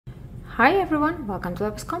Hi everyone, welcome to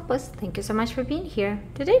Lifepath Compass. Thank you so much for being here.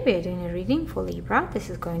 Today we are doing a reading for Libra. This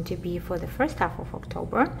is going to be for the first half of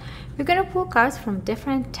October. We're going to pull cards from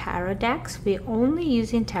different tarot decks. We're only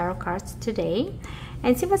using tarot cards today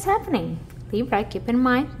and see what's happening. Libra, keep in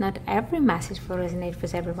mind, not every message will resonate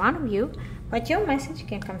with every one of you, but your message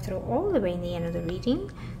can come through all the way in the end of the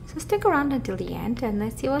reading. So stick around until the end and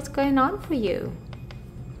let's see what's going on for you.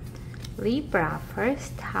 Libra,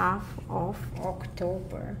 first half of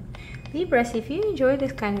October. Libras, if you enjoy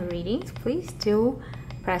this kind of readings, please do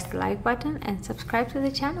press the like button and subscribe to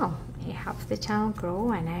the channel. It helps the channel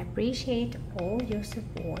grow and I appreciate all your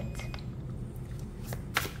support.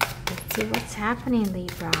 Let's see what's happening,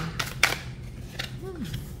 Libra.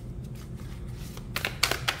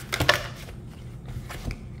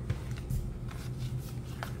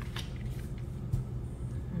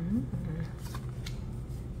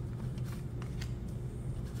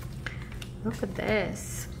 Look at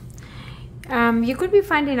this. You could be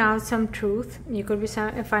finding out some truth. You could be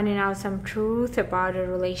finding out some truth about a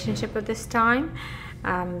relationship at this time.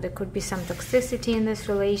 There could be some toxicity in this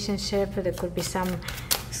relationship. There could be some,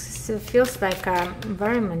 it feels like a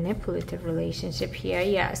very manipulative relationship here.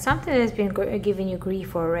 Yeah, something that's been giving you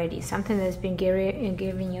grief already. Something that's been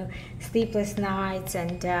giving you sleepless nights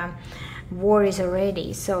and worries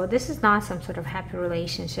already. So this is not some sort of happy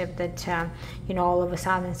relationship that you know, all of a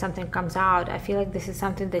sudden something comes out. I feel like this is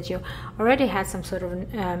something that you already had some sort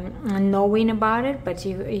of knowing about it, but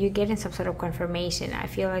you're getting some sort of confirmation. I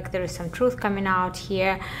feel like there is some truth coming out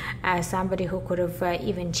here. Somebody who could have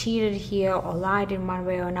even cheated here or lied in one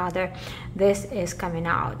way or another, this is coming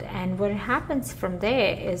out. And what happens from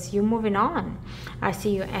there is you moving on. I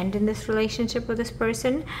see you ending this relationship with this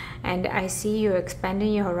person, and I see you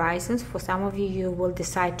expanding your horizons. For some of you, you will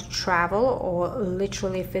decide to travel or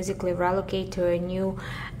literally physically relocate to a new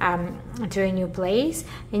place,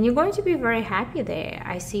 and you're going to be very happy there.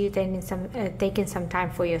 I see you taking some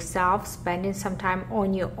time for yourself, spending some time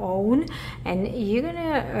on your own, and you're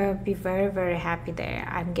gonna be very, very happy there.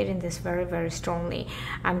 I'm getting this very, very strongly.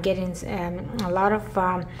 I'm getting a lot of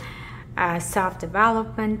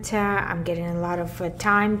self-development. I'm getting a lot of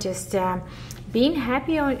time just being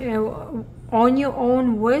happy on your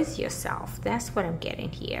own with yourself. That's what I'm getting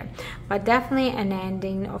here. But definitely an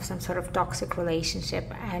ending of some sort of toxic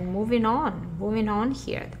relationship and moving on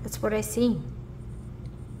here. That's what I see.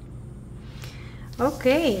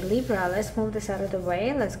 Okay, Libra, let's move this out of the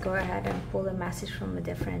way. Let's go ahead and pull a message from a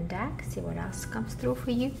different deck. See what else comes through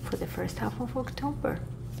for you for the first half of October.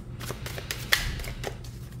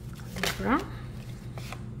 Libra.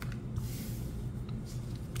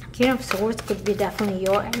 King of Swords could be definitely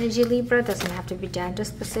your energy, Libra. Doesn't have to be gender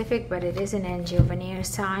specific, but it is an energy of an air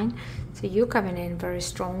sign. So you're coming in very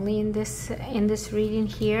strongly in this reading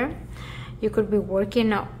here. You could be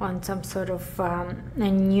working on some sort of a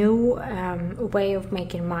new way of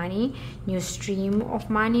making money, new stream of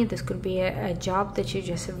money. This could be a job that you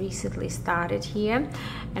just recently started here.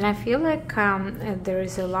 And I feel like there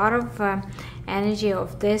is a lot of energy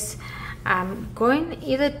of this going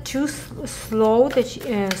either too slow,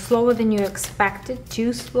 slower than you expected,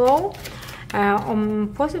 too slow, or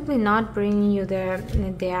possibly not bringing you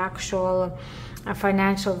the actual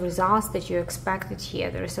financial results that you expected here.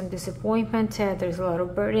 There's some disappointment, there's a lot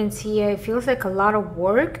of burdens here. It feels like a lot of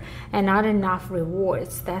work and not enough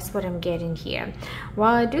rewards. That's what I'm getting here.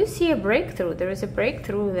 While I do see a breakthrough, there is a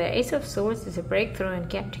breakthrough. The Ace of Swords is a breakthrough and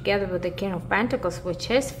kept together with the King of Pentacles, which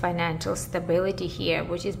is financial stability here,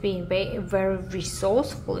 which is being very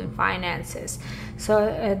resourceful in finances.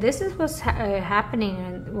 So this is what's happening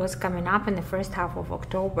and what's coming up in the first half of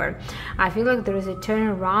October. I feel like there is a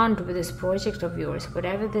turnaround with this project of yours,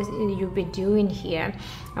 whatever this you've been doing here,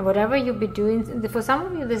 and whatever you've been doing. For some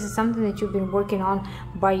of you, this is something that you've been working on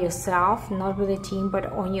by yourself, not with a team, but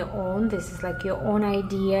on your own. This is like your own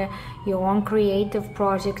idea, your own creative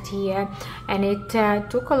project here, and it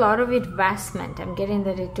took a lot of investment. I'm getting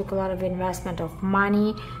that it took a lot of investment of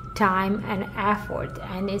money, time and effort,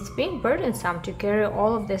 and it's been burdensome to carry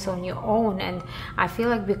all of this on your own. And I feel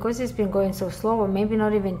like because it's been going so slow, or maybe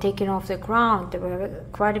not even taking off the ground, there were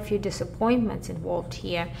quite a few disappointments involved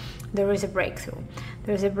here. There is a breakthrough.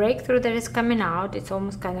 There's a breakthrough that is coming out. It's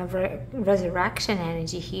almost kind of resurrection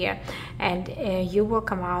energy here, and you will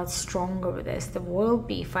come out stronger with this. There will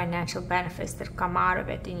be financial benefits that come out of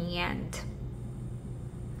it in the end.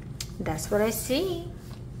 That's what I see.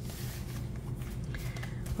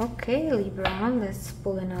 Okay, Libra, let's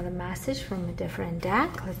pull another message from a different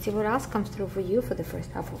deck. Let's see what else comes through for you for the first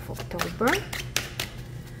half of October.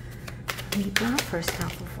 Libra, first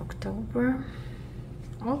half of October.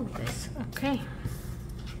 All of this, okay.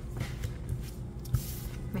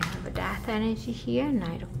 We have a Death energy here,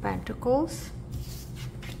 Knight of Pentacles.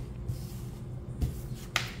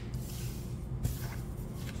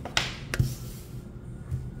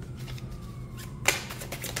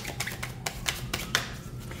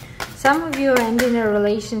 Some of you are ending a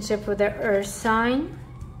relationship with the Earth sign.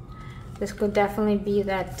 This could definitely be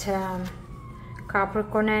that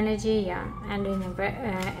Capricorn energy, yeah, ending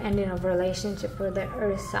a relationship with the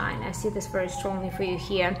Earth sign. I see this very strongly for you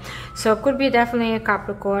here. So it could be definitely a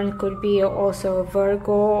Capricorn, could be also a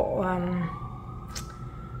Virgo.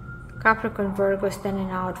 Capricorn, Virgo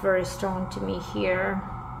standing out very strong to me here.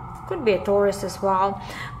 Could be a Taurus as well,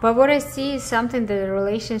 but what I see is something that a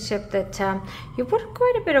relationship that you put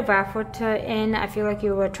quite a bit of effort in. I feel like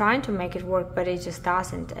you were trying to make it work, but it just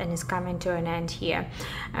doesn't, and it's coming to an end here.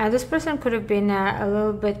 This person could have been a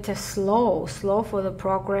little bit slow for the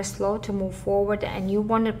progress, slow to move forward, and you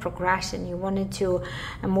wanted progression, you wanted to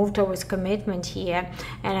move towards commitment here.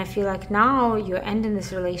 And I feel like now you're ending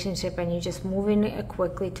this relationship and you're just moving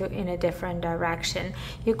quickly in a different direction.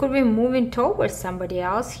 You could be moving towards somebody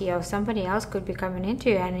else here. Somebody else could be coming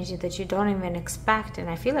into your energy that you don't even expect, and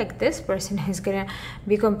I feel like this person is gonna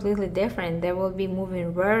be completely different. They will be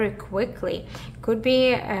moving very quickly. Could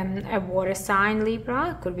be a water sign,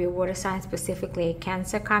 Libra. Could be a water sign, specifically a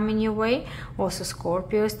Cancer coming your way. Also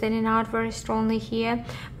Scorpio standing out very strongly here.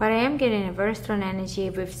 But I am getting a very strong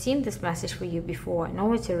energy. We've seen this message for you before. I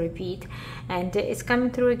know it's a repeat, and it's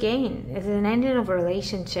coming through again. It's an ending of a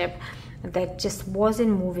relationship that just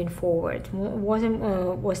wasn't moving forward,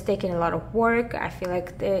 was taking a lot of work. I feel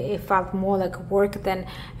like it felt more like work than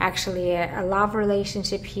actually a love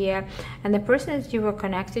relationship here. And the person that you were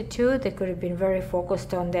connected to, they could have been very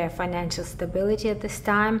focused on their financial stability at this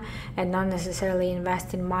time and not necessarily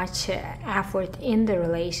investing much effort in the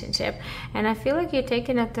relationship. And I feel like you're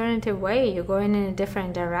taking an alternative way, you're going in a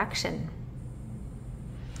different direction.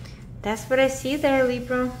 That's what I see there,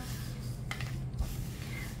 Libra.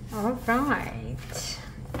 All right,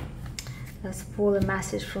 let's pull a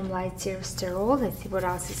message from Light Seer Tarot. Let's see what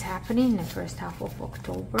else is happening in the first half of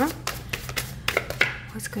October.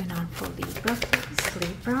 What's going on for Libra, please?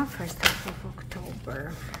 Libra, first half of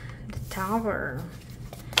October. The Tower.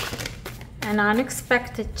 An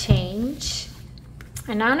unexpected change,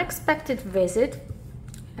 an unexpected visit,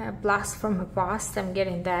 a blast from a past. I'm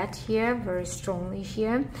getting that here very strongly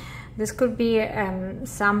here. This could be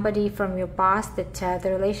somebody from your past that the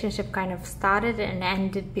relationship kind of started and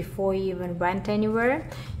ended before you even went anywhere.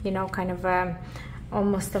 You know, kind of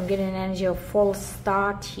almost, I'm getting an energy of false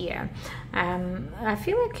start here. I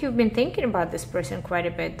feel like you've been thinking about this person quite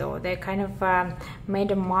a bit, though. They kind of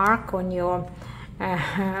made a mark on your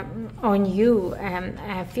on you.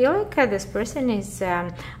 I feel like this person is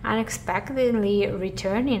unexpectedly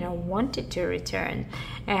returning or wanted to return.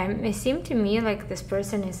 It seemed to me like this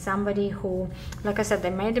person is somebody who, like I said,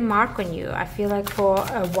 they made a mark on you. I feel like for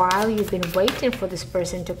a while you've been waiting for this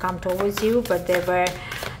person to come towards you, but they were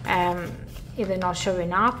either not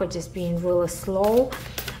showing up or just being really slow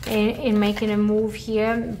in making a move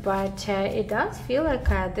here. But it does feel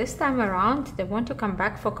like this time around they want to come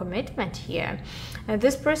back for commitment here.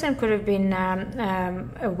 This person could have been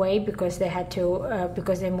away because they had to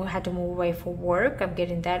move away for work. I'm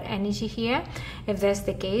getting that energy here. If that's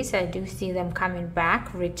the case, I do see them coming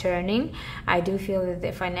back, returning. I do feel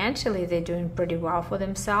that financially they're doing pretty well for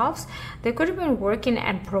themselves. They could have been working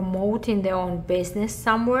and promoting their own business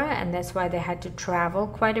somewhere, and that's why they had to travel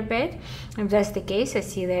quite a bit. If that's the case, I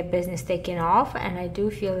see their business taking off, and I do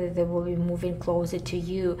feel that they will be moving closer to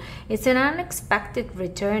you. It's an unexpected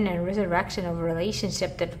return and resurrection of a relationship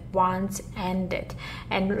that once ended.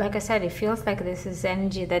 And like I said, it feels like this is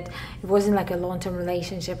energy that it wasn't like a long-term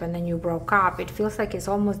relationship and then you broke up. It feels like it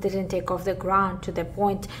almost didn't take off the ground to the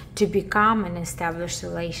point to become an established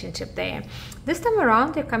relationship there. This time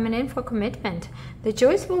around, they're coming in for commitment. The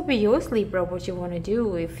choice will be yours, Libra, what you want to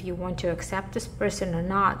do, if you want to accept this person or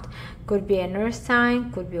not. Could be an earth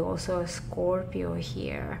sign, could be also a Scorpio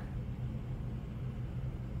here.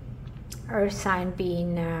 Earth sign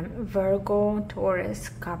being Virgo, Taurus,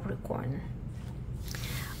 Capricorn.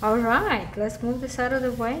 All right, let's move this out of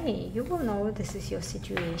the way. You will know this is your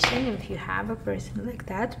situation if you have a person like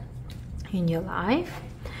that in your life.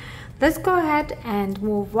 Let's go ahead and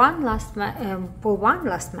move pull one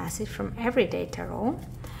last message from Everyday Tarot.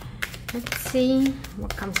 Let's see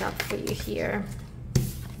what comes out for you here.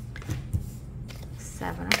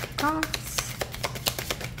 7 of Cups.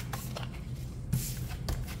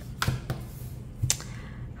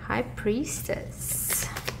 High Priestess.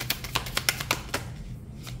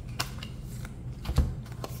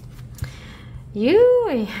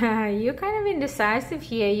 You're kind of indecisive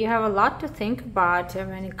here. You have a lot to think about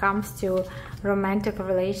when it comes to romantic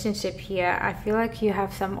relationship here. I feel like you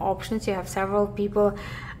have some options. You have several people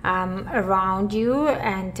around you,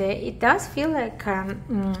 and it does feel like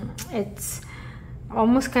it's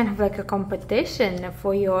almost kind of like a competition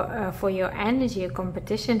for your energy, a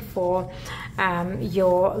competition for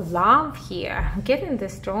your love here. I'm getting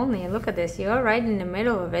this strongly. Look at this, you're right in the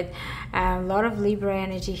middle of it. A lot of Libra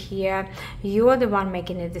energy here. You are the one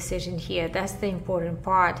making a decision here. That's the important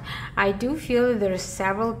part. I do feel that there's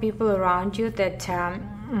several people around you that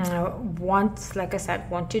want, like I said,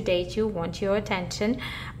 want to date you, want your attention,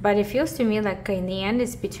 but it feels to me like in the end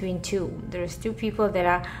it's between two. There's two people that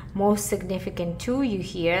are most significant to you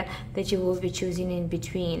here that you will be choosing in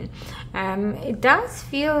between. It does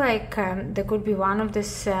feel like there could be one of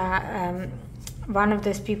those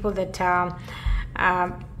people that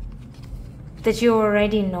that you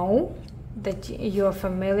already know, that you're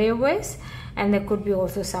familiar with, and there could be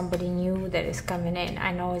also somebody new that is coming in.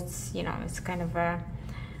 I know it's, you know, it's kind of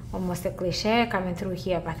almost a cliche coming through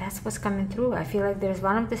here, but that's what's coming through. I feel like there's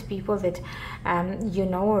one of these people that you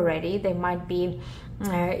know already. They might be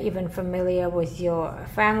even familiar with your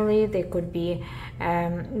family. They could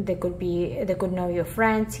know your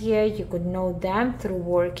friends here. You could know them through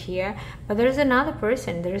work here. But there's another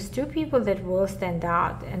person. There's two people that will stand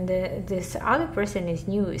out, and this other person is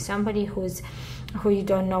new. Somebody who you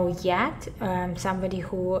don't know yet, somebody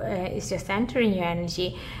who is just entering your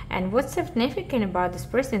energy. And what's significant about this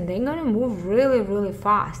person, they're going to move really, really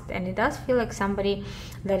fast. And it does feel like somebody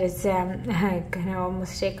that is going to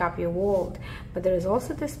almost shake up your world. But there is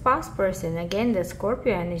also this past person, again, the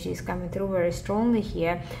Scorpio energy is coming through very strongly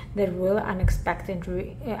here, that will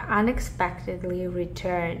unexpectedly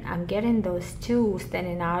return. I'm getting those two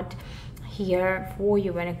standing out here for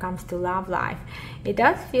you when it comes to love life. It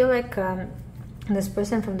does feel like this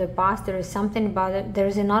person from the past, there is something about it. There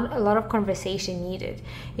is not a lot of conversation needed.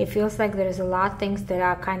 It feels like there's a lot of things that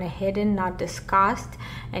are kind of hidden, not discussed.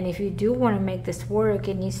 And if you do want to make this work,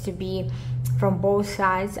 it needs to be from both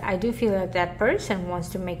sides. I do feel that that person wants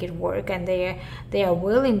to make it work, and they are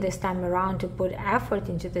willing this time around to put effort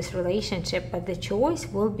into this relationship, but the choice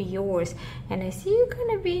will be yours. And I see you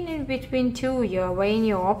kind of being in between two. You're weighing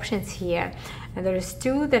your options here, and there's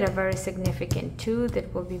two that are very significant, two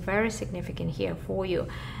that will be very significant here for you.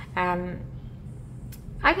 I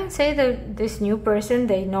can say that this new person,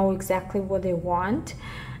 they know exactly what they want.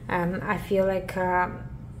 I feel like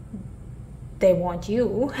they want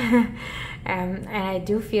you. And I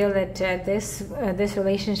do feel that this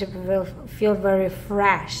relationship will feel very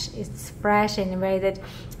fresh. It's fresh in a way that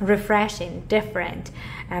refreshing, different,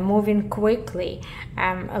 moving quickly,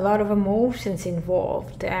 a lot of emotions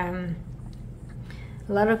involved, a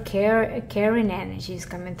lot of caring energy is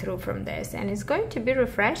coming through from this, and it's going to be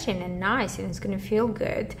refreshing and nice, and it's going to feel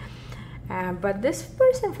good. But this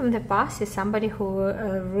person from the past is somebody who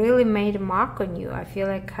really made a mark on you. I feel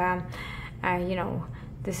like you know,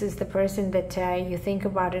 this is the person that you think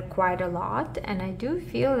about it quite a lot, and I do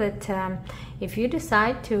feel that if you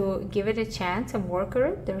decide to give it a chance and work on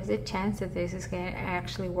it, there's a chance that this is going to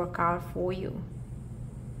actually work out for you.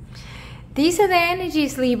 These are the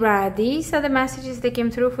energies, Libra. These are the messages that came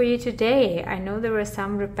through for you today. I know there were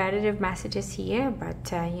some repetitive messages here,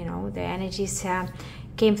 but you know, the energies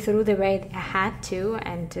came through the way I had to,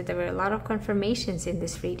 and there were a lot of confirmations in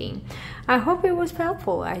this reading. I hope it was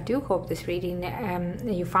helpful. I do hope this reading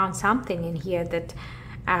you found something in here that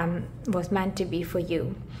was meant to be for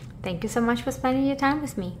you. Thank you so much for spending your time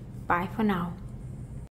with me. Bye for now.